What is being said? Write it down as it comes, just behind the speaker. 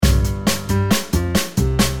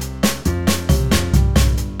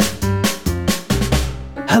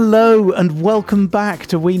Hello and welcome back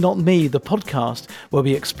to We Not Me, the podcast where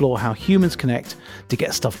we explore how humans connect to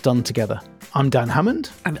get stuff done together. I'm Dan Hammond.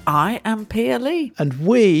 And I am Pia Lee. And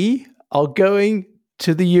we are going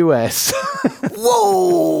to the US.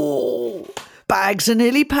 Whoa! Bags are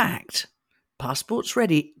nearly packed. Passports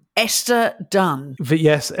ready. Esther done. But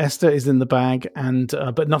yes, Esther is in the bag, and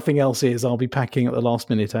but nothing else is. I'll be packing at the last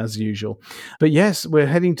minute as usual. But yes, we're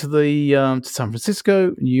heading to the to San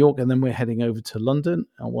Francisco, New York, and then we're heading over to London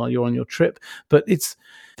while you're on your trip. But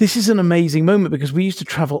this is an amazing moment because we used to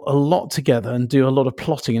travel a lot together and do a lot of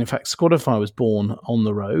plotting. And in fact, Squadify was born on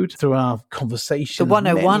the road through our conversation. The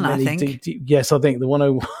 101, I think. Yes, I think the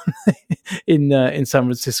 101 in San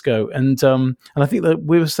Francisco. And I think that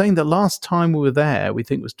we were saying that last time we were there, we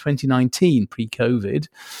think it was 2019, pre-COVID,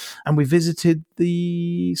 and we visited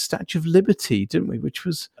the Statue of Liberty, didn't we? Which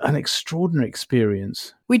was an extraordinary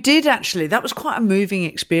experience. We did, actually. That was quite a moving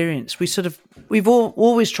experience. We've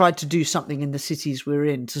always tried to do something in the cities we're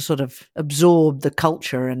in to sort of absorb the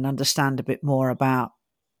culture and understand a bit more about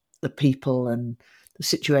the people and the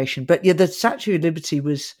situation. But yeah, the Statue of Liberty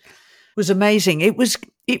was amazing. It was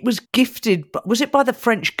gifted. Was it by the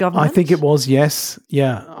French government? I think it was. Yes,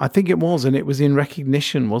 yeah, I think it was, and it was in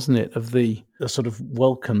recognition, wasn't it, of the sort of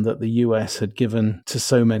welcome that the US had given to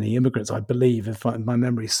so many immigrants, I believe, if my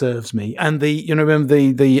memory serves me. And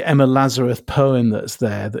remember the Emma Lazarus poem that's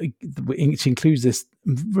there, which includes this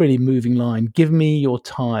really moving line: "Give me your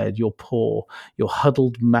tired, your poor, your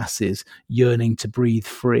huddled masses yearning to breathe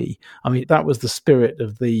free." I mean, that was the spirit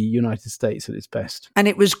of the United States at its best. And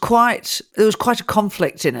there was quite a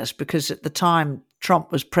conflict in us because at the time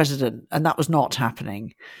Trump was president and that was not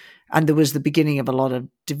happening. And there was the beginning of a lot of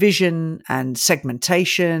division and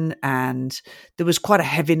segmentation, and there was quite a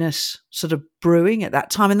heaviness sort of brewing at that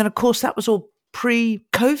time. And then, of course, that was all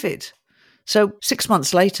pre-COVID. So 6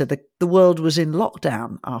 months later, the world was in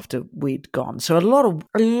lockdown after we'd gone. So a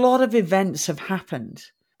lot of events have happened,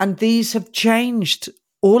 and these have changed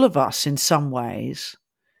all of us in some ways,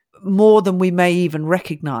 more than we may even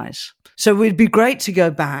recognize. So it'd be great to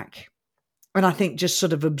go back and I think just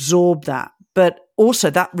sort of absorb that. But also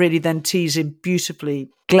that really then tees in beautifully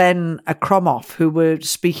Glenn Akromoff, who we're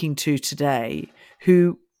speaking to today,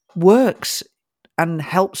 who works and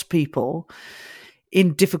helps people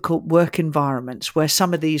in difficult work environments where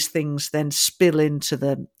some of these things then spill into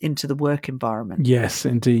the work environment. Yes,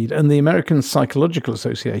 indeed. And the American Psychological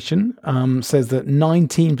Association says that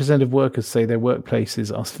 19% of workers say their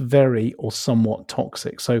workplaces are very or somewhat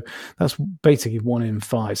toxic. So that's basically 1 in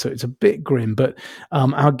 5. So it's a bit grim, but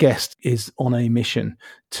our guest is on a mission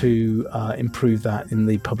to improve that in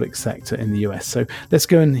the public sector in the US. So let's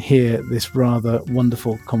go and hear this rather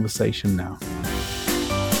wonderful conversation now.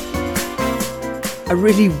 A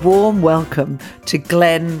really warm welcome to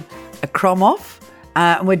Glenn Akromoff.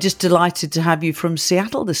 And we're just delighted to have you from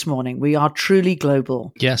Seattle this morning. We are truly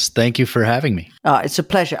global. Yes, thank you for having me. It's a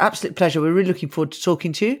pleasure, absolute pleasure. We're really looking forward to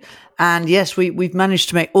talking to you. And yes, we've managed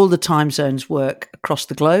to make all the time zones work across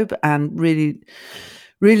the globe, and really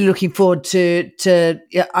looking forward to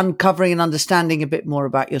uncovering and understanding a bit more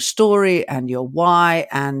about your story and your why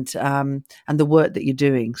and the work that you're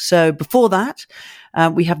doing. So before that,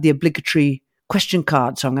 we have the obligatory question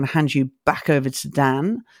card. So I'm going to hand you back over to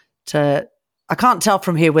Dan. I can't tell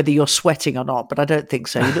from here whether you're sweating or not, but I don't think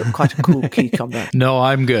so. You look quite a cool cucumber. No,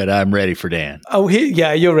 I'm good. I'm ready for Dan. Oh,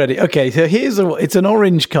 yeah, you're ready. Okay, so it's an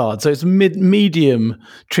orange card, so it's medium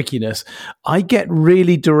trickiness. I get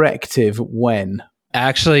really directive when.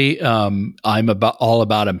 Actually, I'm all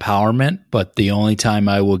about empowerment, but the only time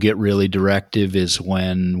I will get really directive is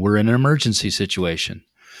when we're in an emergency situation.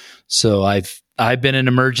 So I've been in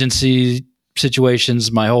emergency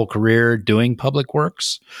situations my whole career doing public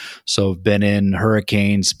works. So I've been in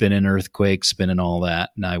hurricanes, been in earthquakes, been in all that,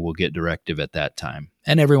 and I will get directive at that time.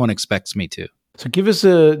 And everyone expects me to. So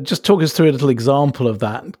just talk us through a little example of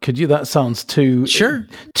that. Could you? That sounds too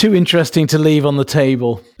interesting to leave on the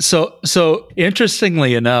table. So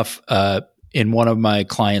interestingly enough, in one of my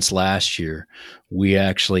clients last year, we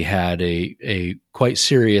actually had a quite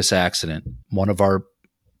serious accident. One of our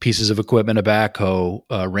pieces of equipment, a backhoe,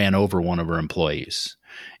 ran over one of our employees,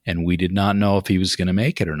 and we did not know if he was going to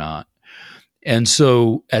make it or not. And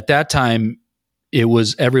so at that time,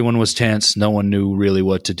 everyone was tense. No one knew really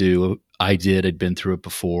what to do. I'd been through it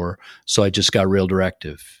before. So I just got real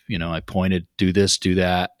directive. I pointed, do this, do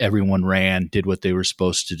that. Everyone ran, did what they were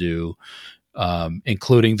supposed to do,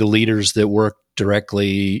 including the leaders that worked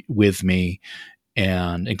directly with me,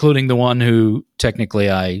 and including the one who technically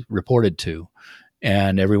I reported to.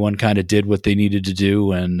 And everyone kind of did what they needed to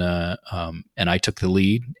do, and I took the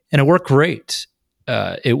lead, and it worked great.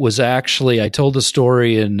 it was actually, I told a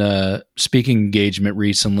story in a speaking engagement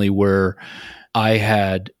recently where I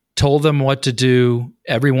had told them what to do.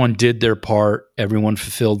 Everyone did their part. Everyone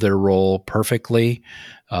fulfilled their role perfectly.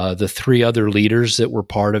 The 3 other leaders that were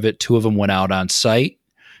part of it, 2 of them went out on site,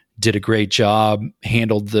 did a great job,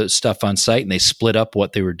 handled the stuff on site, and they split up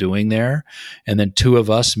what they were doing there. And then 2 of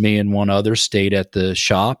us, me and 1 other, stayed at the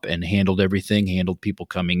shop and handled everything, handled people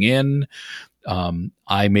coming in.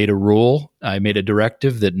 I made a rule, I made a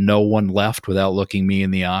directive that no one left without looking me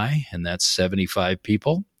in the eye, and that's 75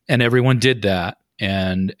 people. And everyone did that.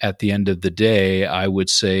 And at the end of the day, I would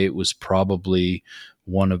say it was probably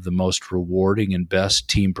one of the most rewarding and best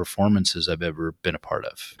team performances I've ever been a part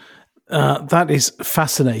of. That is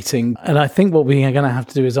fascinating. And I think what we are going to have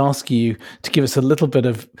to do is ask you to give us a little bit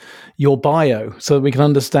of your bio so that we can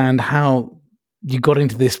understand how you got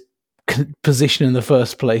into this position in the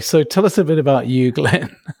first place. So tell us a bit about you,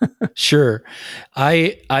 Glenn. Sure.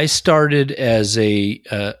 I started as a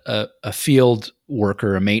field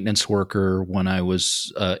worker, a maintenance worker, when I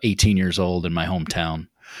was 18 years old in my hometown.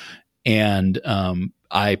 And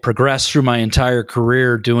I progressed through my entire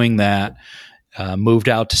career doing that. Moved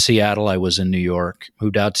out to Seattle. I was in New York.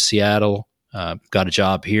 Moved out to Seattle, got a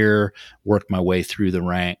job here, worked my way through the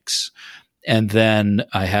ranks. And then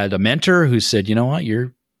I had a mentor who said, you know what,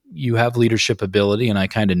 you have leadership ability. And I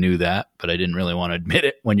kind of knew that, but I didn't really want to admit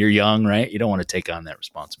it when you're young, right? You don't want to take on that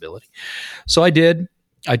responsibility. So I did.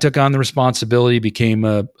 I took on the responsibility, became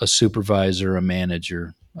a supervisor, a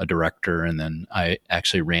manager, a director, and then I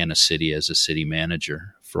actually ran a city as a city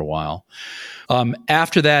manager for a while.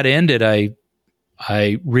 After that ended,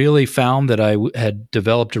 I really found that I had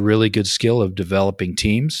developed a really good skill of developing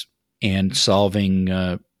teams and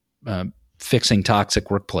solving, fixing toxic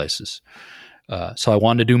workplaces. So I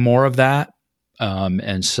wanted to do more of that.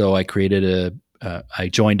 And so I I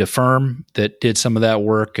joined a firm that did some of that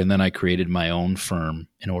work, and then I created my own firm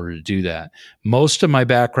in order to do that. Most of my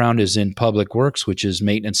background is in public works, which is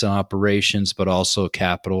maintenance and operations, but also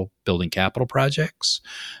building capital projects.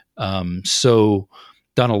 So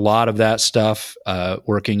done a lot of that stuff,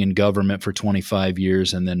 working in government for 25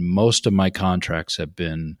 years. And then most of my contracts have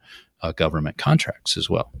been government contracts as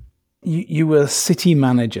well. You were city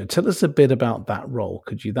manager. Tell us a bit about that role,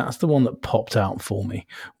 could you? That's the one that popped out for me.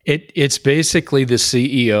 It's basically the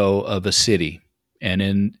CEO of a city. And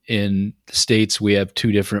in the States, we have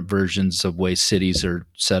 2 different versions of ways cities are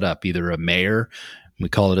set up. Either a mayor, we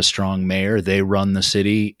call it a strong mayor. They run the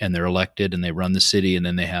city and they're elected and they run the city. And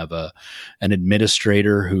then they have an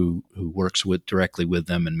administrator who works directly with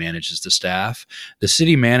them and manages the staff. The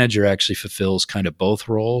city manager actually fulfills kind of both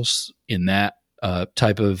roles in that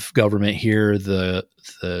type of government here. The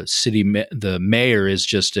mayor is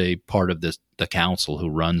just a part of the council who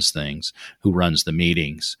runs things, who runs the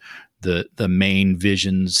meetings. The main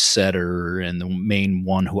vision setter and the main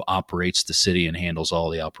one who operates the city and handles all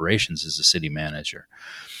the operations is the city manager.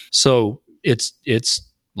 So it's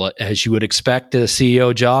as you would expect a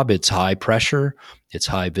CEO job. It's high pressure, it's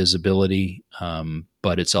high visibility,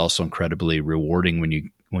 but it's also incredibly rewarding when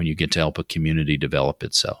you get to help a community develop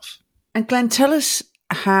itself. And Glenn, tell us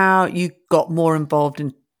how you got more involved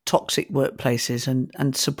in toxic workplaces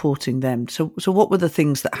and supporting them. So what were the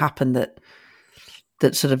things that happened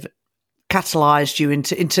that sort of catalyzed you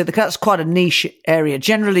into that's quite a niche area.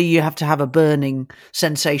 Generally, you have to have a burning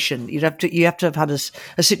sensation. You have to have had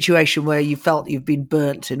a situation where you felt you've been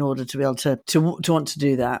burnt in order to be able to want to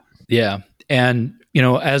do that. Yeah, and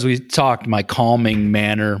as we talked, my calming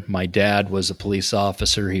manner. My dad was a police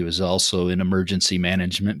officer. He was also in emergency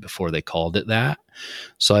management before they called it that.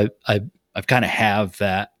 So I've kind of have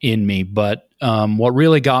that in me. But what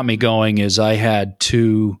really got me going is I had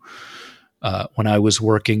two. When I was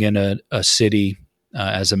working in a city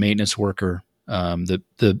as a maintenance worker,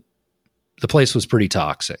 the place was pretty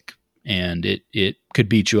toxic, and it could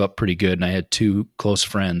beat you up pretty good. And I had 2 close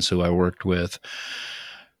friends who I worked with,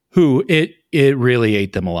 who it really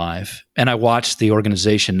ate them alive. And I watched the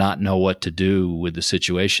organization not know what to do with the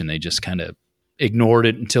situation. They just kind of ignored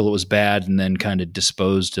it until it was bad, and then kind of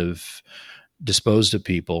disposed of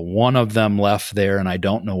people. One of them left there, and I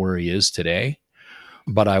don't know where he is today.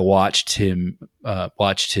 But I watched him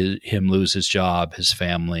lose his job, his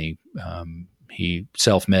family. He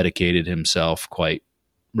self-medicated himself quite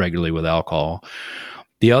regularly with alcohol.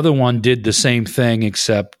 The other one did the same thing,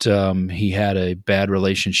 except he had a bad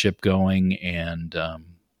relationship going, and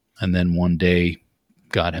then one day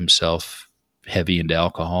got himself heavy into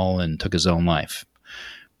alcohol and took his own life.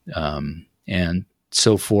 And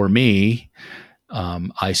so for me,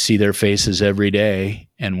 I see their faces every day.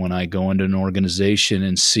 And when I go into an organization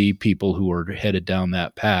and see people who are headed down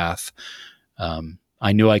that path,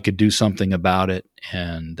 I knew I could do something about it,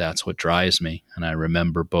 and that's what drives me. And I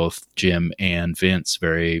remember both Jim and Vince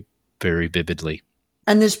very, very vividly.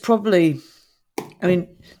 And there's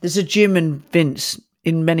a Jim and Vince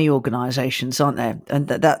in many organizations, aren't there? And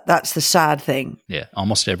that's the sad thing. Yeah,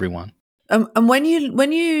 almost everyone. And when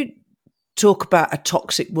you talk about a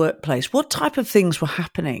toxic workplace, what type of things were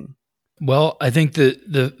happening? Well, I think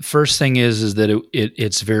the first thing is that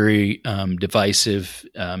it's very divisive.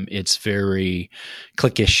 It's very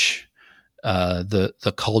cliquish.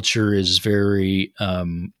 The culture is very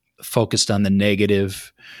focused on the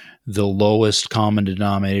negative. The lowest common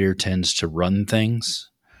denominator tends to run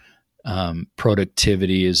things.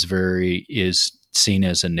 Productivity is seen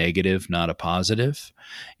as a negative, not a positive.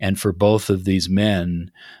 And for both of these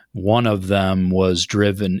men, one of them was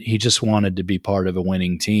driven. He just wanted to be part of a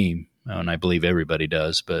winning team. And I believe everybody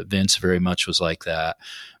does, but Vince very much was like that.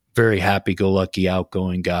 Very happy-go-lucky,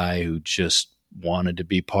 outgoing guy who just wanted to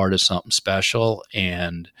be part of something special.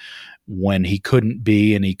 And when he couldn't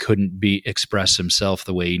express himself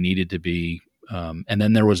the way he needed to be, and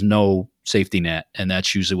then there was no safety net. And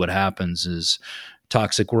that's usually what happens is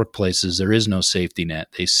toxic workplaces, there is no safety net.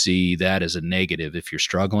 They see that as a negative. If you're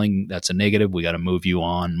struggling, that's a negative. We got to move you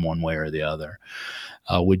on one way or the other.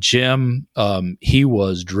 With Jim, he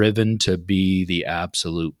was driven to be the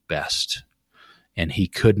absolute best, and he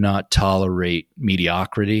could not tolerate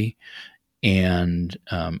mediocrity. And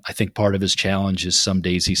I think part of his challenge is some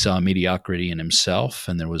days he saw mediocrity in himself,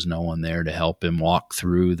 and there was no one there to help him walk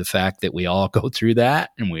through the fact that we all go through that,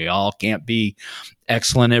 and we all can't be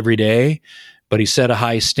excellent every day. But he set a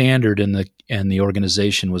high standard, and the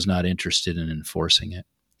organization was not interested in enforcing it.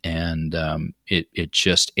 And it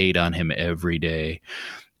just ate on him every day.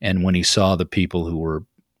 And when he saw the people who were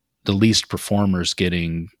the least performers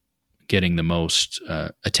getting the most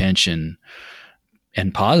attention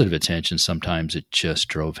and positive attention, sometimes it just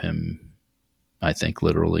drove him, I think,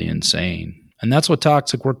 literally insane. And that's what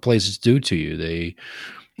toxic workplaces do to you. They,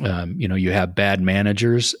 you have bad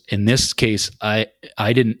managers. In this case,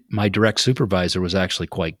 my direct supervisor was actually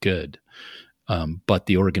quite good, but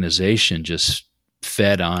the organization just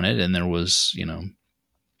fed on it, and there was,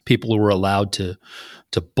 people who were allowed to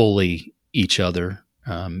bully each other,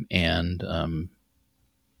 and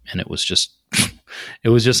it was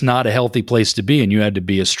just not a healthy place to be, and you had to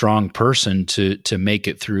be a strong person to make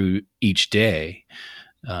it through each day.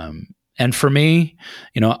 And for me,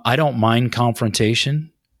 I don't mind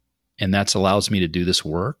confrontation, and that allows me to do this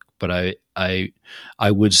work. But I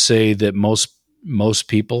would say that most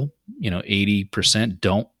people, 80%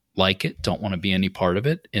 don't like it, don't want to be any part of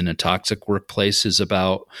it. In a toxic workplace is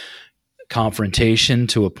about confrontation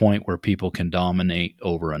to a point where people can dominate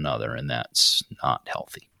over another, and that's not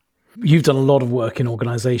healthy. You've done a lot of work in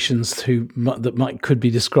organizations that could be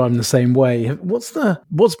described in the same way. What's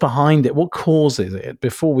behind it? What causes it?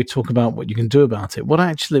 Before we talk about what you can do about it,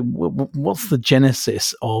 what's the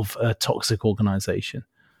genesis of a toxic organization?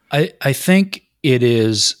 I think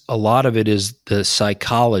a lot of it is the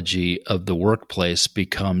psychology of the workplace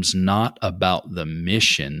becomes not about the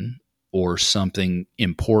mission or something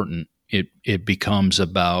important. It becomes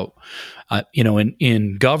about,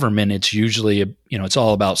 in government, it's usually, it's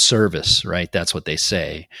all about service, right? That's what they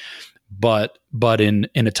say. But in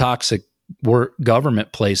a toxic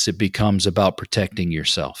government place, it becomes about protecting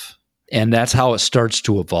yourself. And that's how it starts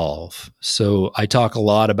to evolve. So I talk a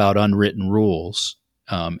lot about unwritten rules.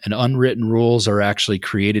 And unwritten rules are actually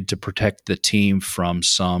created to protect the team from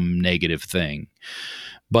some negative thing.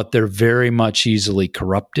 But they're very much easily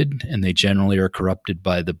corrupted, and they generally are corrupted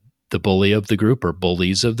by the bully of the group or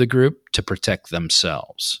bullies of the group to protect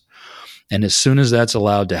themselves. And as soon as that's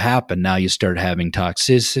allowed to happen, now you start having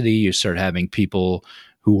toxicity, you start having people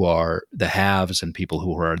who are the haves and people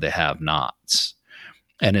who are the have-nots.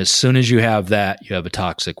 And as soon as you have that, you have a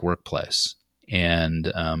toxic workplace. And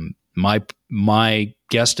my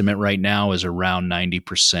guesstimate right now is around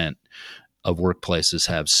 90% of workplaces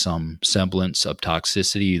have some semblance of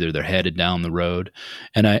toxicity. Either they're headed down the road.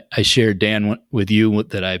 And I shared, Dan, with you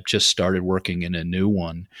that I've just started working in a new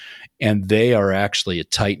one. And they are actually a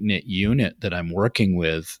tight-knit unit that I'm working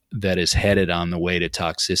with that is headed on the way to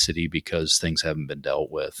toxicity because things haven't been dealt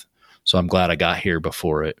with. So I'm glad I got here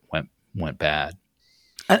before it went bad.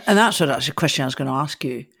 And that's a question I was going to ask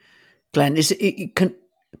you, Glenn.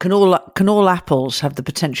 Can all apples have the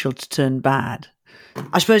potential to turn bad?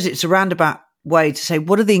 I suppose it's a roundabout way to say,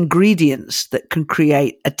 what are the ingredients that can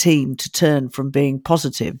create a team to turn from being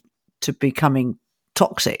positive to becoming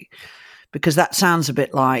toxic? Because that sounds a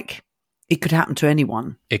bit like it could happen to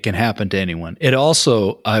anyone. It can happen to anyone. It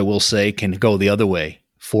also, I will say, can go the other way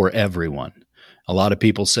for everyone. A lot of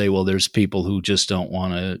people say, well, there's people who just don't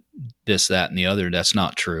want to this, that, and the other. That's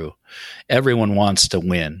not true. Everyone wants to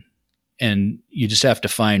win. And you just have to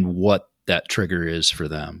find what that trigger is for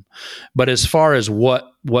them. But as far as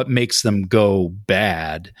what makes them go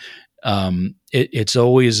bad, it's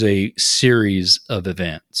always a series of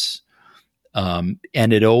events. And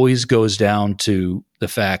it always goes down to the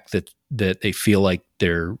fact that they feel like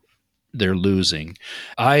they're losing.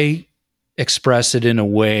 I express it in a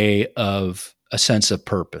way of a sense of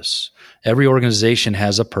purpose. Every organization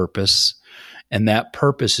has a purpose, and that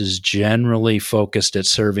purpose is generally focused at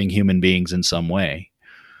serving human beings in some way.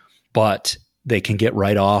 But they can get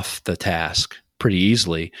right off the task pretty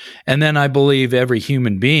easily. And then I believe every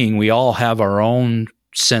human being, we all have our own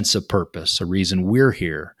sense of purpose, a reason we're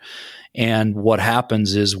here. And what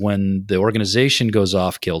happens is when the organization goes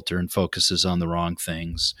off kilter and focuses on the wrong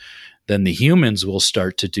things, then the humans will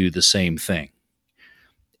start to do the same thing.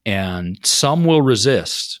 And some will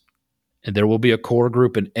resist. And there will be a core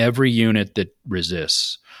group in every unit that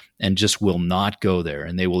resists and just will not go there.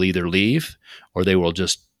 And they will either leave or they will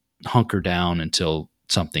just hunker down until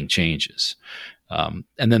something changes. And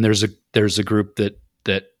then there's a group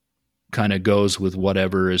that kind of goes with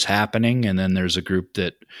whatever is happening. And then there's a group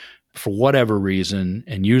that, for whatever reason,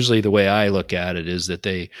 and usually the way I look at it is that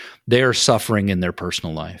they are suffering in their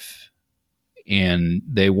personal life. And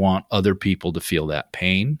they want other people to feel that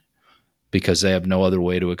pain because they have no other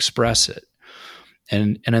way to express it.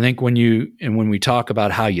 And I think when we talk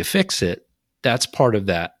about how you fix it, that's part of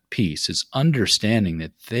that piece, is understanding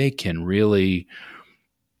that they can really,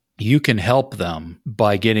 you can help them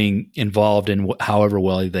by getting involved in however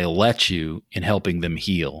well they let you in helping them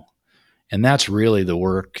heal. And that's really the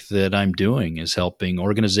work that I'm doing, is helping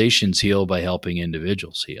organizations heal by helping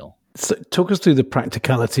individuals heal. So talk us through the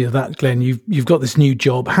practicality of that, Glenn. You've got this new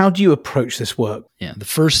job. How do you approach this work? Yeah, the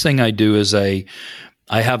first thing I do is I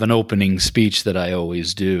have an opening speech that I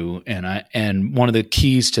always do, and one of the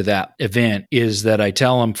keys to that event is that I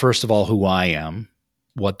tell them, first of all, who I am,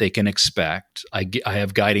 what they can expect. I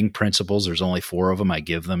have guiding principles. There's only 4 of them. I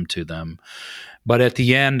give them to them. But at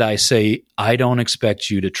the end, I say, I don't expect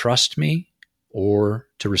you to trust me or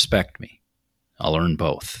to respect me. I'll earn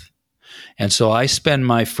both. And so I spend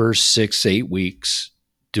my first 6-8 weeks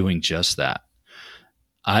doing just that.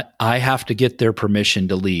 I have to get their permission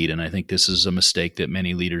to lead. And I think this is a mistake that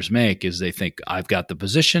many leaders make, is they think I've got the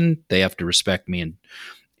position, they have to respect me.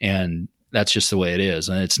 And that's just the way it is.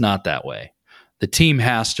 And it's not that way. The team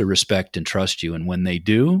has to respect and trust you. And when they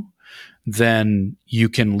do, then you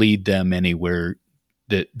can lead them anywhere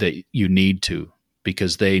that you need to,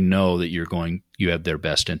 because they know that you have their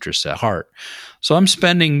best interests at heart. So I'm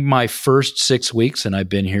spending my first 6 weeks, and I've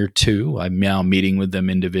been here 2. I'm now meeting with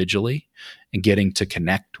them individually and getting to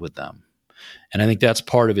connect with them. And I think that's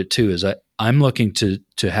part of it too, is I'm looking to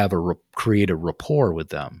have create a rapport with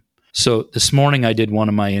them. So this morning I did one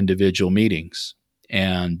of my individual meetings,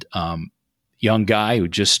 and young guy who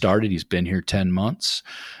just started, he's been here 10 months.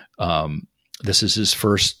 This is his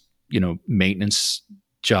first, maintenance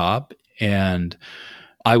job. And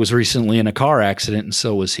I was recently in a car accident, and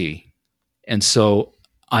so was he. And so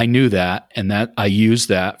I knew that, and that I used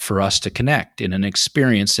that for us to connect in an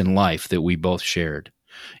experience in life that we both shared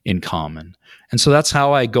in common. And so that's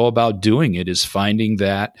how I go about doing it, is finding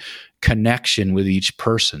that connection with each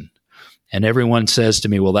person. And everyone says to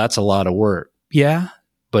me, well, that's a lot of work. Yeah,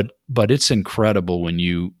 but it's incredible when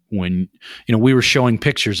we were showing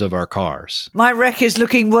pictures of our cars. My wreck is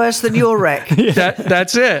looking worse than your wreck.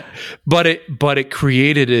 That's it. But it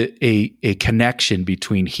created a connection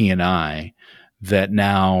between he and I, that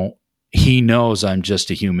now he knows I'm just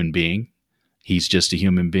a human being. He's just a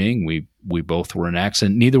human being. We both were in an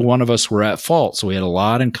accident. Neither one of us were at fault, so we had a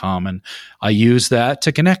lot in common. I use that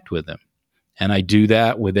to connect with him. And I do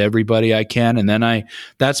that with everybody I can. And then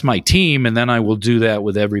that's my team. And then I will do that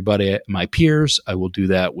with everybody, my peers. I will do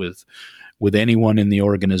that with anyone in the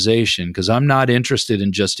organization, because I'm not interested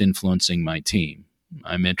in just influencing my team.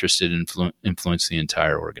 I'm interested in influence the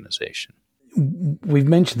entire organization. We've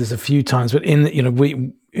mentioned this a few times, but in the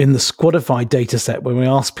Squadify data set, when we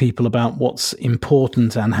ask people about what's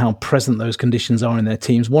important and how present those conditions are in their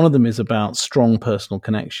teams, one of them is about strong personal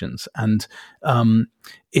connections. And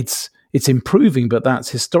it's improving, but that's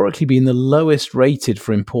historically been the lowest rated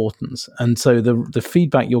for importance. And so the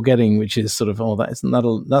feedback you're getting, which is sort of,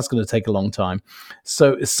 that's going to take a long time.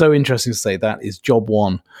 So it's so interesting to say that is job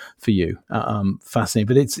one for you. Fascinating,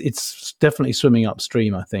 but it's definitely swimming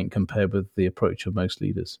upstream, I think, compared with the approach of most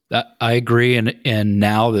leaders. I agree. And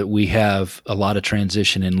now that we have a lot of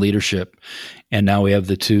transition in leadership, and now we have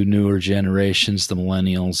the two newer generations, the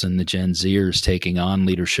millennials and the Gen Zers, taking on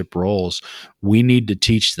leadership roles, we need to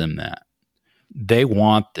teach them that. They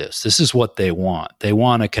want this. This is what they want. They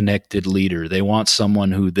want a connected leader. They want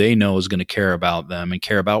someone who they know is going to care about them and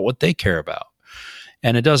care about what they care about.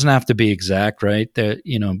 And it doesn't have to be exact, right? That,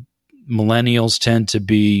 millennials tend to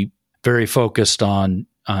be very focused on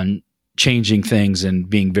changing things and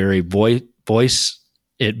being very voice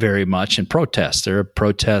it very much and protest. They're a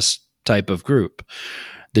protest type of group.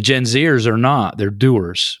 The Gen Zers are not. They're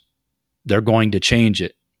doers. They're going to change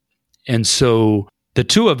it. And so the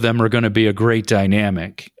two of them are going to be a great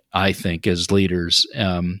dynamic, I think, as leaders.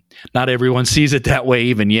 Not everyone sees it that way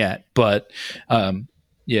even yet, but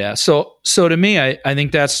yeah. So to me, I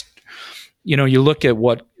think that's, you look at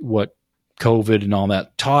what COVID and all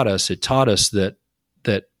that taught us. It taught us that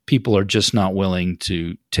people are just not willing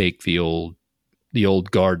to take the old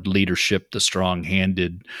guard leadership, the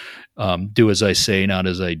strong-handed, do as I say, not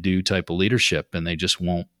as I do type of leadership, and they just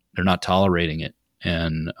won't. They're not tolerating it.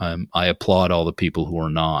 And I applaud all the people who are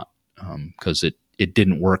not, because it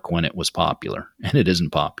didn't work when it was popular, and it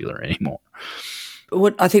isn't popular anymore.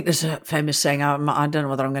 I think there's a famous saying, I don't know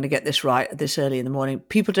whether I'm going to get this right this early in the morning.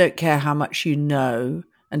 People don't care how much you know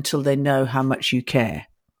until they know how much you care.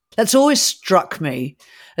 That's always struck me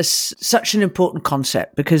as such an important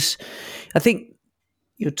concept, because I think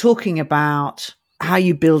you're talking about how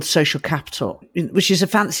you build social capital, which is a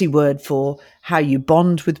fancy word for how you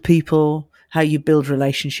bond with people, how you build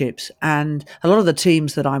relationships. And a lot of the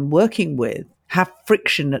teams that I'm working with have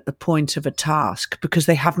friction at the point of a task because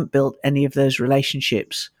they haven't built any of those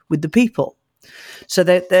relationships with the people. So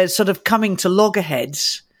they're sort of coming to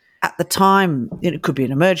loggerheads at the time. It could be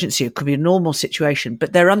an emergency, it could be a normal situation,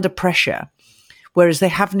 but they're under pressure, whereas they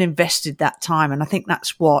haven't invested that time. And I think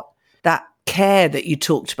that's what that care that you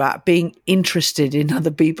talked about, being interested in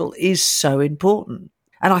other people, is so important.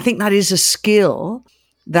 And I think that is a skill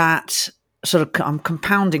that sort of, I'm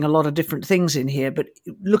compounding a lot of different things in here, but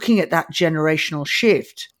looking at that generational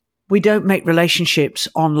shift, we don't make relationships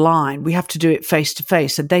online. We have to do it face to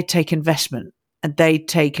face, and they take investment and they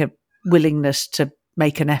take a willingness to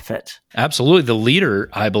make an effort. Absolutely. The leader,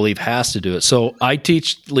 I believe, has to do it. So I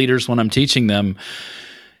teach leaders when I'm teaching them,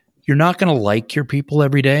 you're not going to like your people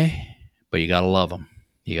every day, but you got to love them.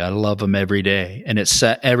 You got to love them every day. And it's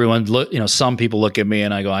everyone look, some people look at me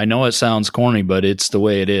and I go, I know it sounds corny, but it's the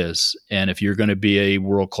way it is. And if you're going to be a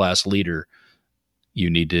world-class leader, you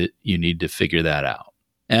need to figure that out.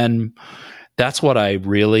 And that's what I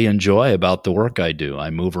really enjoy about the work I do.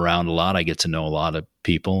 I move around a lot. I get to know a lot of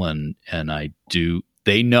people, and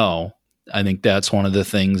they know. I think that's one of the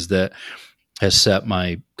things that has set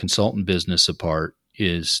my consultant business apart,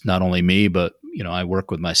 is not only me, but I work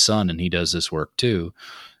with my son, and he does this work too.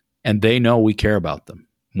 And they know we care about them.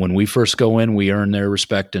 When we first go in, we earn their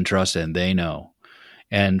respect and trust, and they know.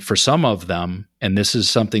 And for some of them, and this is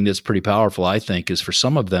something that's pretty powerful, I think, is for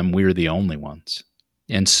some of them, we're the only ones.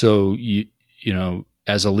 And so,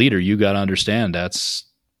 as a leader, you got to understand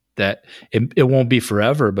that it won't be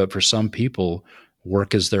forever, but for some people,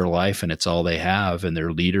 work is their life and it's all they have, and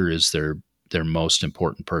their leader is their most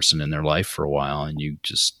important person in their life for a while. And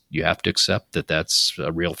you have to accept that that's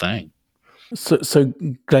a real thing. So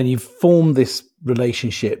Glenn, you've formed this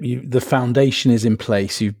relationship. The foundation is in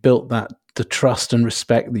place. You've built the trust and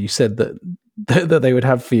respect that you said that they would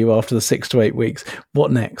have for you after the 6 to 8 weeks.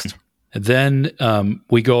 What next? Then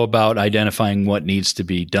we go about identifying what needs to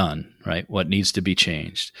be done, right? What needs to be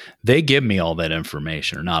changed. They give me all that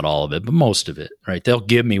information, or not all of it, but most of it, right? They'll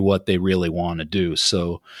give me what they really want to do.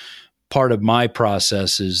 So part of my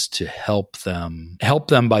process is to help them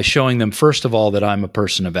by showing them, first of all, that I'm a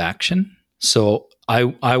person of action. So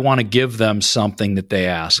I want to give them something that they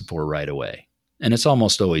ask for right away. And it's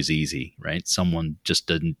almost always easy, right? Someone just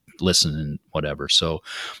didn't listen and whatever. So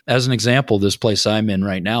as an example, this place I'm in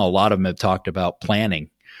right now, a lot of them have talked about planning.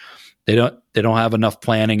 They don't have enough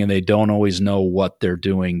planning, and they don't always know what they're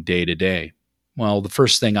doing day to day. Well, the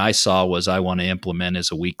first thing I saw was I want to implement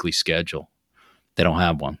is a weekly schedule. They don't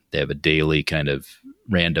have one. They have a daily kind of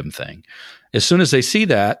random thing. As soon as they see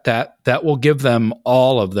that will give them,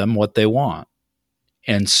 all of them, what they want.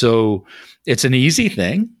 And so it's an easy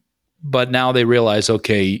thing, but now they realize,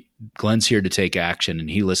 okay, Glenn's here to take action, and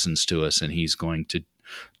he listens to us, and he's going to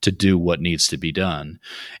to do what needs to be done.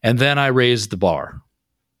 And then I raise the bar.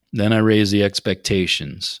 Then I raise the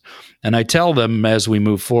expectations. And I tell them as we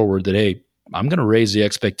move forward that, hey, I'm going to raise the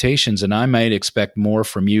expectations, and I might expect more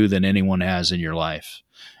from you than anyone has in your life.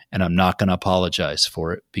 And I'm not going to apologize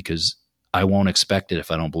for it, because I won't expect it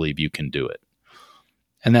if I don't believe you can do it.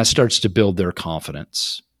 And that starts to build their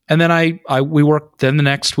confidence. And then we work, then the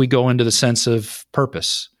next we go into the sense of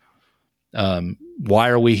purpose. Why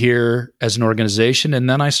are we here as an organization? And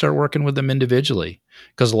then I start working with them individually,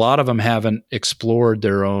 because a lot of them haven't explored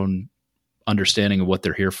their own understanding of what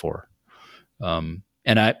they're here for.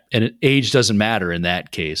 And age doesn't matter in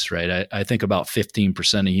that case, right? I think about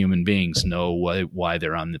 15% of human beings know why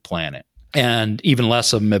they're on the planet, and even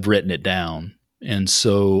less of them have written it down. And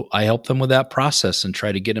so I help them with that process and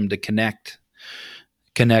try to get them to connect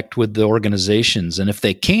with the organizations. And if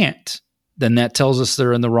they can't, then that tells us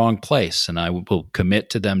they're in the wrong place. And I will commit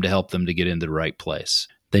to them to help them to get into the right place.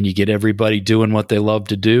 Then you get everybody doing what they love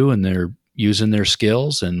to do, and they're using their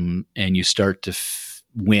skills, and you start to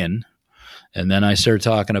win. And then I started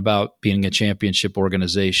talking about being a championship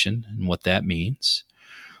organization and what that means.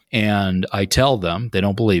 And I tell them, they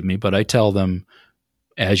don't believe me, but I tell them,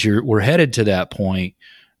 we're headed to that point,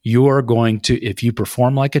 you are going to, if you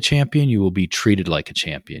perform like a champion, you will be treated like a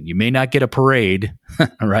champion. You may not get a parade,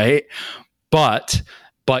 right? But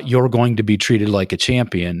you're going to be treated like a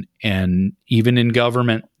champion. And even in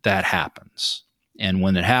government, that happens. And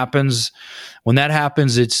when that happens,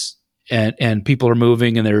 it's, and people are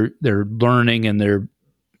moving, and they're learning, and they're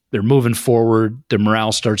moving forward. Their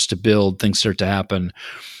morale starts to build. Things start to happen.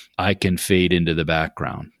 I can fade into the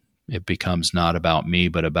background. It becomes not about me,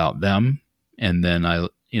 but about them. And then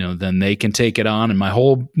then they can take it on. And my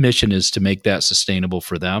whole mission is to make that sustainable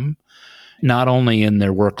for them, not only in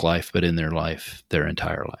their work life, but in their life, their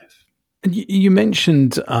entire life. And you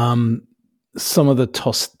mentioned some of the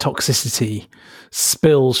toxicity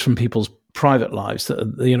spills from people's private lives that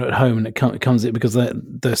at home, and it comes because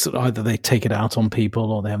they're sort of, either they take it out on people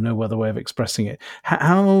or they have no other way of expressing it.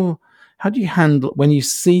 How do you handle when you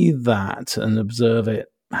see that and observe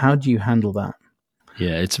it? How do you handle that?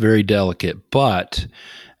 Yeah, it's very delicate, but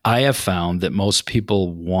I have found that most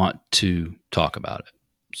people want to talk about it.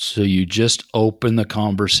 So you just open the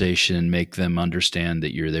conversation and make them understand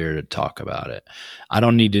that you're there to talk about it. I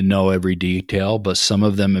don't need to know every detail, but some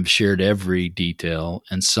of them have shared every detail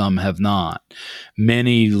and some have not.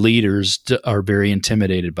 Many leaders are very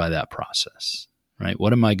intimidated by that process, right?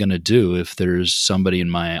 What am I going to do if there's somebody in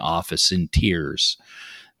my office in tears?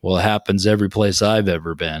 Well, it happens every place I've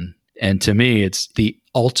ever been. And to me, it's the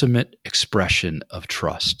ultimate expression of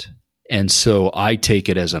trust. And so I take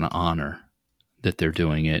it as an honor that they're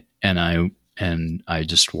doing it, and I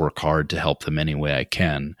just work hard to help them any way I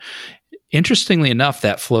can. Interestingly enough,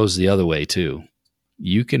 that flows the other way too.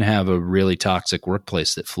 You can have a really toxic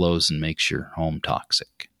workplace that flows and makes your home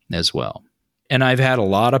toxic as well. And I've had a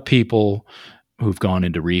lot of people who've gone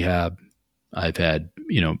into rehab. I've had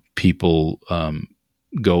people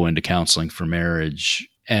go into counseling for marriage,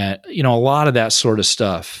 and a lot of that sort of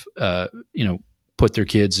stuff. Put their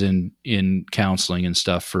kids in counseling and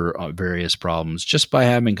stuff for various problems, just by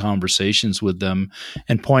having conversations with them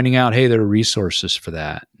and pointing out, hey, there are resources for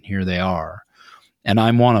that. Here they are. And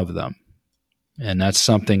I'm one of them. And that's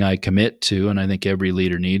something I commit to, and I think every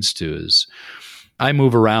leader needs to, is I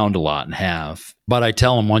move around a lot and have, but I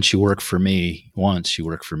tell them, once you work for me once, you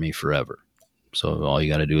work for me forever. So all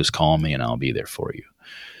you got to do is call me and I'll be there for you.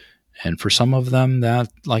 And for some of them, that,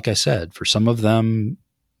 like I said, for some of them,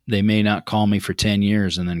 they may not call me for 10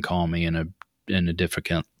 years and then call me in a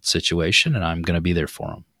difficult situation, and I'm going to be there for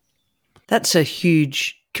them. That's a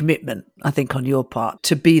huge commitment, I think, on your part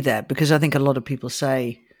to be there, because I think a lot of people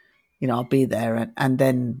say, I'll be there, and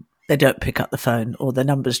then they don't pick up the phone or the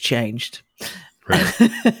number's changed.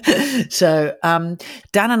 Right. So Dan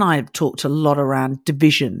and I have talked a lot around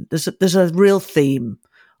division. There's a real theme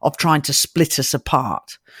of trying to split us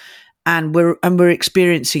apart, and we're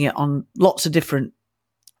experiencing it on lots of different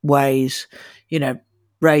ways,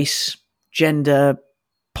 race, gender,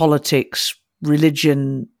 politics,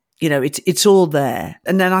 religion, it's all there.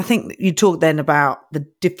 And then I think you talk then about the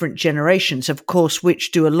different generations, of course,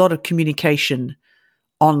 which do a lot of communication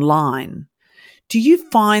online. Do you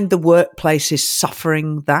find the workplace is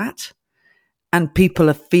suffering that, and people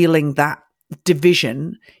are feeling that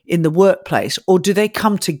division in the workplace, or do they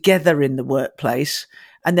come together in the workplace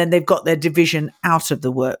and then they've got their division out of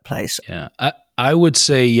the workplace? Yeah, I would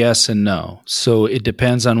say yes and no. So it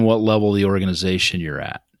depends on what level of the organization you're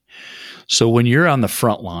at. So when you're on the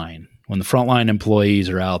front line, When the frontline employees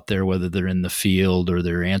are out there, whether they're in the field or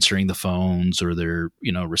they're answering the phones or they're,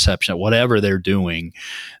 reception, whatever they're doing,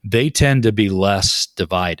 they tend to be less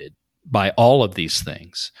divided by all of these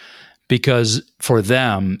things, because for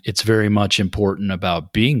them, it's very much important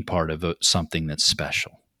about being part of something that's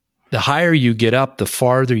special. The higher you get up, the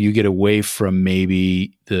farther you get away from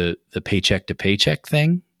maybe the paycheck to paycheck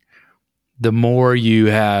thing, the more you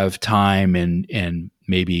have time and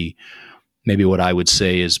maybe what I would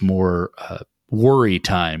say is more worry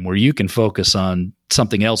time, where you can focus on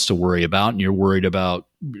something else to worry about, and you're worried about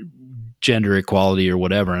gender equality or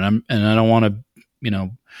whatever. And I don't want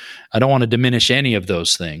to diminish any of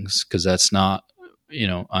those things, because that's not,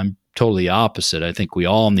 I'm totally opposite. I think we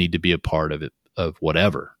all need to be a part of it, of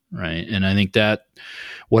whatever, right? And I think that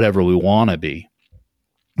whatever we want to be.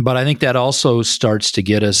 But I think that also starts to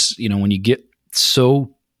get us, when you get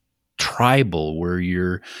so tribal,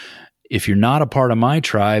 where if you're not a part of my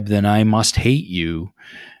tribe, then I must hate you.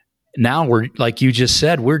 Now we're, like you just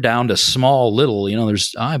said, we're down to small little,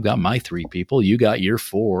 I've got my 3 people, you got your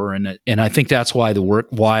 4. And I think that's why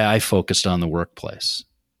why I focused on the workplace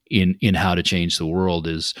in how to change the world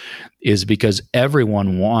is because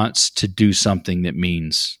everyone wants to do something that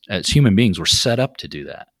means, as human beings, we're set up to do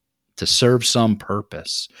that, to serve some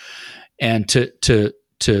purpose and to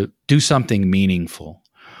do something meaningful.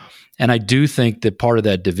 And I do think that part of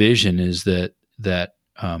that division is that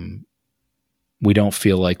we don't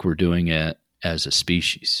feel like we're doing it as a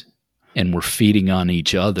species, and we're feeding on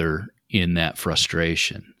each other in that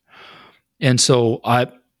frustration. And so I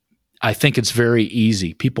think it's very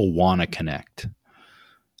easy. People want to connect.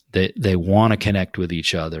 They want to connect with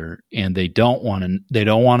each other, and they don't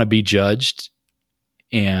want to be judged.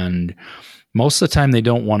 And most of the time they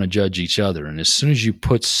don't want to judge each other. And as soon as you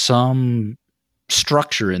put some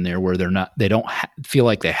structure in there where they don't feel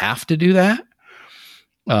like they have to do that,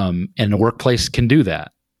 and the workplace can do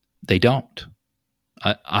that, they don't.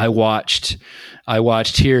 I watched here,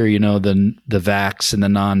 the vax and the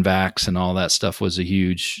non-vax and all that stuff was a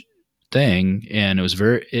huge thing, and it was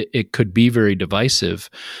it could be very divisive.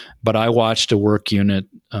 But I watched a work unit,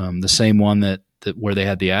 the same one that where they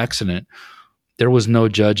had the accident. There was no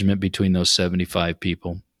judgment between those 75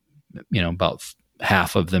 people. About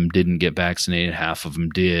half of them didn't get vaccinated, half of them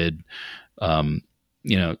did.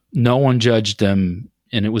 No one judged them.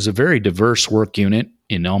 And it was a very diverse work unit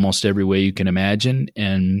in almost every way you can imagine.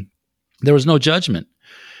 And there was no judgment.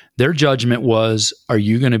 Their judgment was, are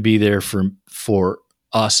you going to be there for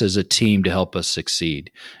us as a team to help us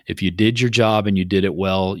succeed? If you did your job and you did it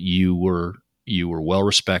well, you were well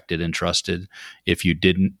respected and trusted. If you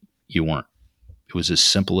didn't, you weren't. It was as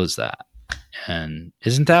simple as that. And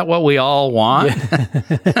isn't that what we all want?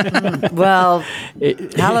 Yeah. Well,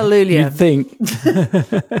 hallelujah. You think.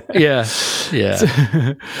 Yeah.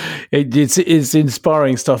 It's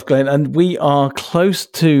inspiring stuff, Glenn. And we are close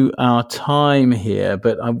to our time here,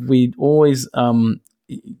 but we always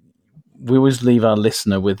leave our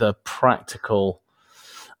listener with a practical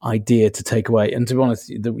idea to take away. And to be honest,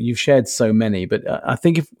 you've shared so many, but I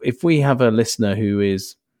think if we have a listener who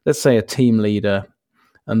is, let's say, a team leader,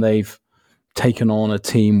 and they've taken on a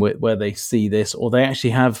team where they see this, or they actually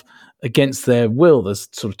have, against their will, there's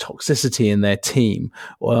sort of toxicity in their team,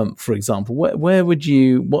 for example, where would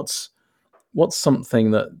you, what's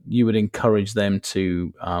something that you would encourage them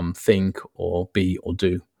to think or be or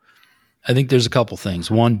do? I think there's a couple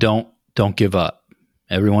things. One, don't give up.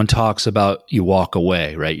 Everyone talks about you walk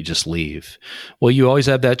away, right? You just leave. Well, you always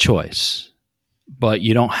have that choice, but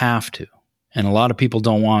you don't have to. And a lot of people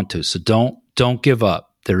don't want to. So don't give up.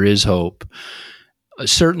 There is hope.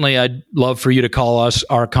 Certainly, I'd love for you to call us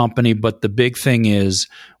our company, but the big thing is,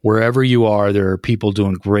 wherever you are, there are people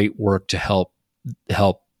doing great work to help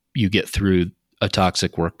you get through a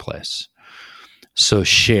toxic workplace. So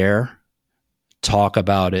share, talk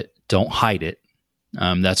about it, don't hide it.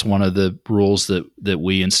 That's one of the rules that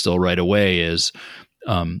we instill right away is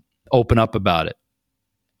open up about it.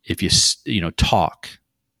 If you talk,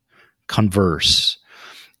 converse.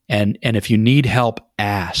 And if you need help,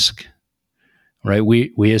 ask, right?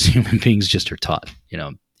 We as human beings just are taught,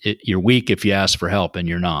 you're weak if you ask for help, and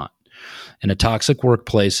you're not. And a toxic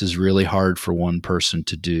workplace is really hard for one person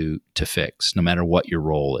to fix, no matter what your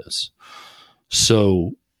role is.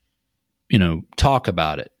 So, talk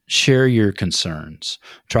about it, share your concerns,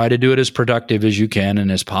 try to do it as productive as you can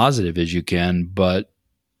and as positive as you can, but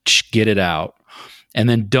get it out. And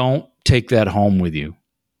then don't take that home with you.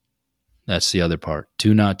 That's the other part.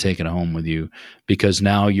 Do not take it home with you, because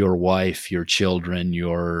now your wife, your children,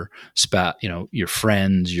 your spouse, your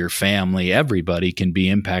friends, your family, everybody can be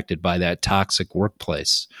impacted by that toxic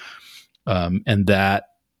workplace. And that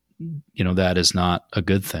that is not a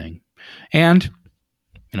good thing. And,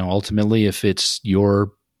 ultimately, if it's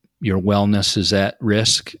your wellness is at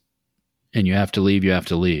risk and you have to leave, you have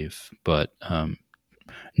to leave. But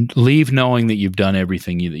leave knowing that you've done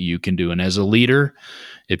everything that you can do. And as a leader,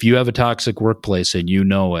 if you have a toxic workplace and you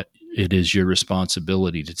know it, it is your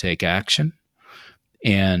responsibility to take action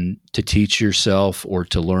and to teach yourself or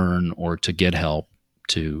to learn or to get help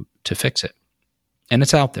to fix it. And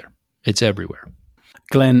it's out there. It's everywhere.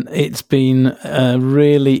 Glenn, it's been a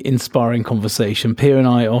really inspiring conversation. Pierre and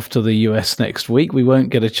I are off to the US next week. We won't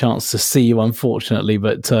get a chance to see you, unfortunately,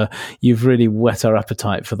 but you've really whet our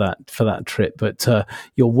appetite for that trip. But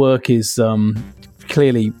your work is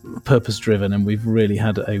clearly purpose-driven, and we've really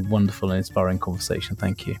had a wonderful and inspiring conversation.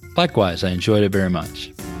 Thank you. Likewise, I enjoyed it very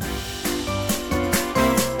much.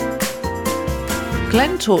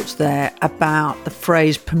 Glenn talked there about the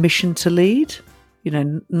phrase permission to lead.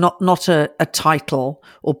 Not a title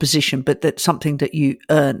or position, but that's something that you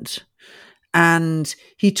earned. And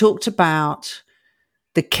he talked about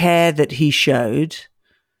the care that he showed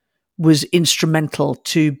was instrumental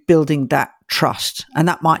to building that trust. And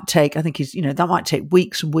that might take, I think that might take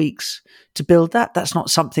weeks and weeks to build that. That's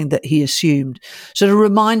not something that he assumed. So it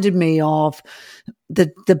reminded me of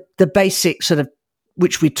the basic sort of,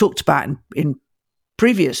 which we talked about in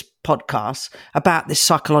previous podcasts about this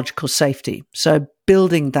psychological safety. So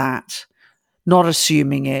building that, not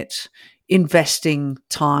assuming it, investing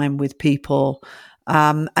time with people,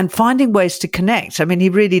 and finding ways to connect. I mean, he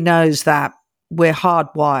really knows that we're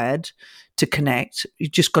hardwired to connect. You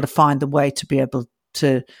just got to find the way to be able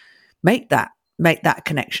to make that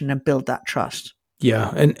connection and build that trust.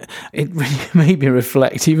 Yeah, and it really made me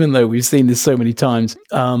reflect, even though we've seen this so many times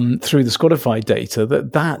through the Spotify data,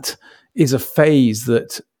 that is a phase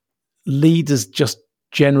that leaders just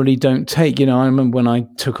generally don't take. I remember when I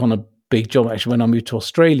took on a big job, actually, when I moved to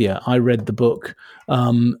Australia, I read the book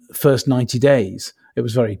First 90 Days. It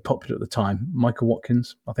was very popular at the time. Michael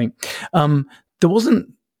Watkins, I think. There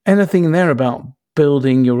wasn't anything in there about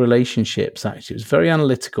building your relationships, actually. It was very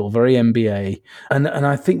analytical, very MBA. And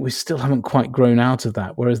I think we still haven't quite grown out of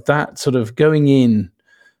that. Whereas that sort of going in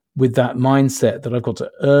with that mindset that I've got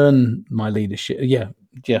to earn my leadership,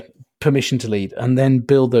 permission to lead, and then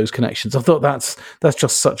build those connections. I thought that's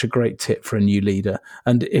just such a great tip for a new leader.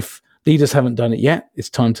 And if leaders haven't done it yet, it's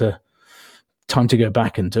time to go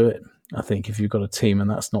back and do it. I think if you've got a team and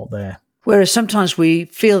that's not there. Whereas sometimes we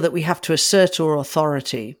feel that we have to assert our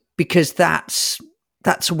authority because that's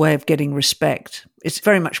a way of getting respect. It's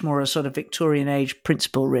very much more a sort of Victorian age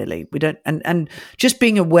principle, really. We don't, and just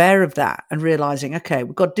being aware of that and realizing, okay,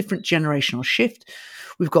 we've got different generational shift.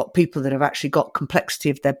 We've got people that have actually got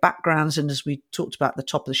complexity of their backgrounds. And as we talked about at the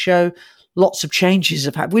top of the show, lots of changes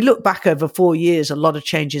have happened. We look back over 4 years, a lot of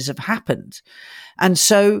changes have happened. And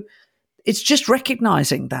so it's just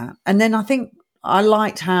recognizing that. And then I think I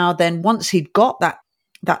liked how then once he'd got that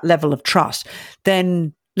level of trust,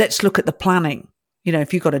 then let's look at the planning.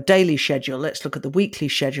 If you've got a daily schedule, let's look at the weekly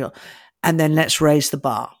schedule, and then let's raise the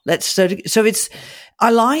bar. I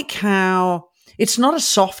like how it's not a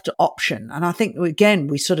soft option. And I think, again,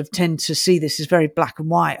 we sort of tend to see this as very black and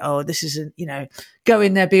white. Oh, this isn't, go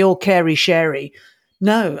in there, be all carey-sherry.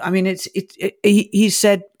 No, I mean, he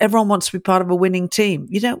said everyone wants to be part of a winning team.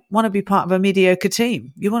 You don't want to be part of a mediocre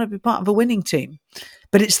team. You want to be part of a winning team.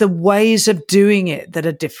 But it's the ways of doing it that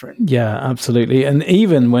are different. Yeah, absolutely. And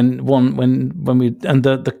even when one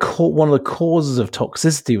of the causes of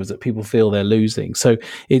toxicity was that people feel they're losing. So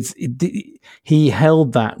he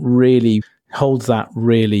holds that really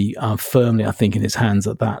firmly, I think, in his hands.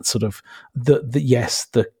 That sort of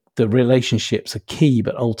the relationships are key,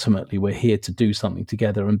 but ultimately we're here to do something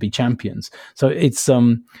together and be champions. So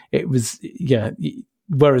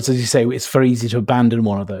whereas, as you say, it's very easy to abandon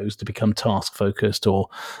one of those to become task focused or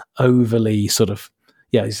overly sort of,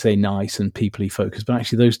 as you say, nice and people-y focused. But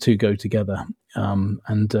actually those two go together.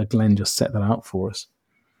 And Glenn just set that out for us.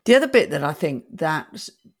 The other bit that I think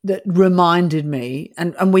that reminded me,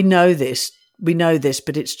 and we know this,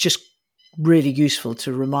 but it's just really useful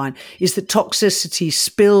to remind, is that toxicity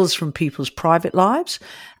spills from people's private lives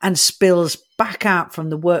and spills back out from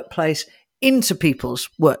the workplace into people's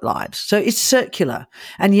work lives. So it's circular.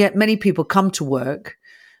 And yet many people come to work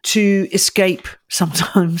to escape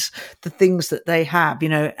sometimes the things that they have,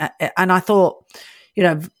 and I thought,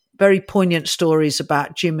 very poignant stories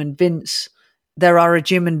about Jim and Vince. There are a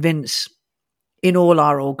Jim and Vince in all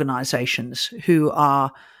our organizations who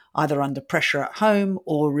are either under pressure at home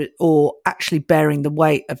or actually bearing the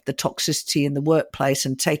weight of the toxicity in the workplace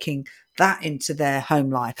and taking that into their home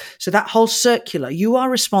life. So that whole circular, you are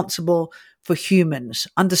responsible for humans,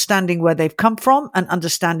 understanding where they've come from and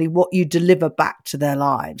understanding what you deliver back to their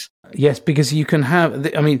lives. Yes, because you can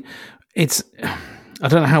have, I mean, it's, I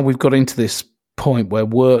don't know how we've got into this point where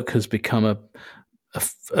work has become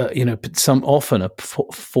often a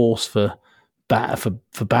force for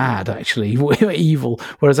bad, actually, evil.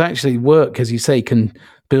 Whereas actually work, as you say, can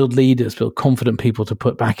build leaders, build confident people to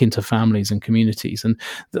put back into families and communities. And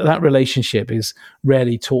that relationship is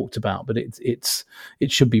rarely talked about, but it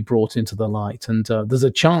should be brought into the light. And there's a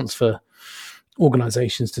chance for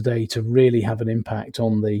organizations today to really have an impact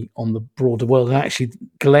on the broader world. And actually,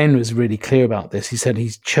 Glenn was really clear about this. He said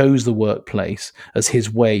he chose the workplace as his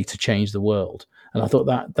way to change the world. And I thought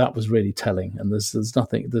that was really telling. And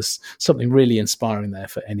there's something really inspiring there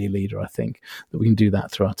for any leader, I think, that we can do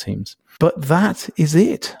that through our teams. But that is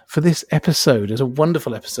it for this episode. It's a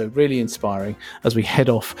wonderful episode, really inspiring as we head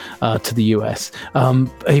off to the US.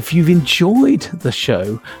 If you've enjoyed the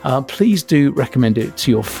show, please do recommend it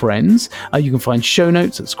to your friends. You can find show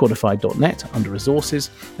notes at squadify.net under resources.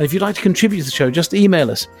 And if you'd like to contribute to the show, just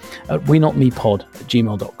email us at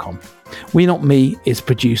wenotmepod@gmail.com. We Not Me is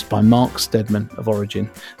produced by Mark Steadman of Origin.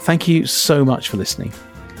 Thank you so much for listening.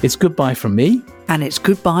 It's goodbye from me. And it's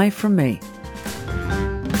goodbye from me.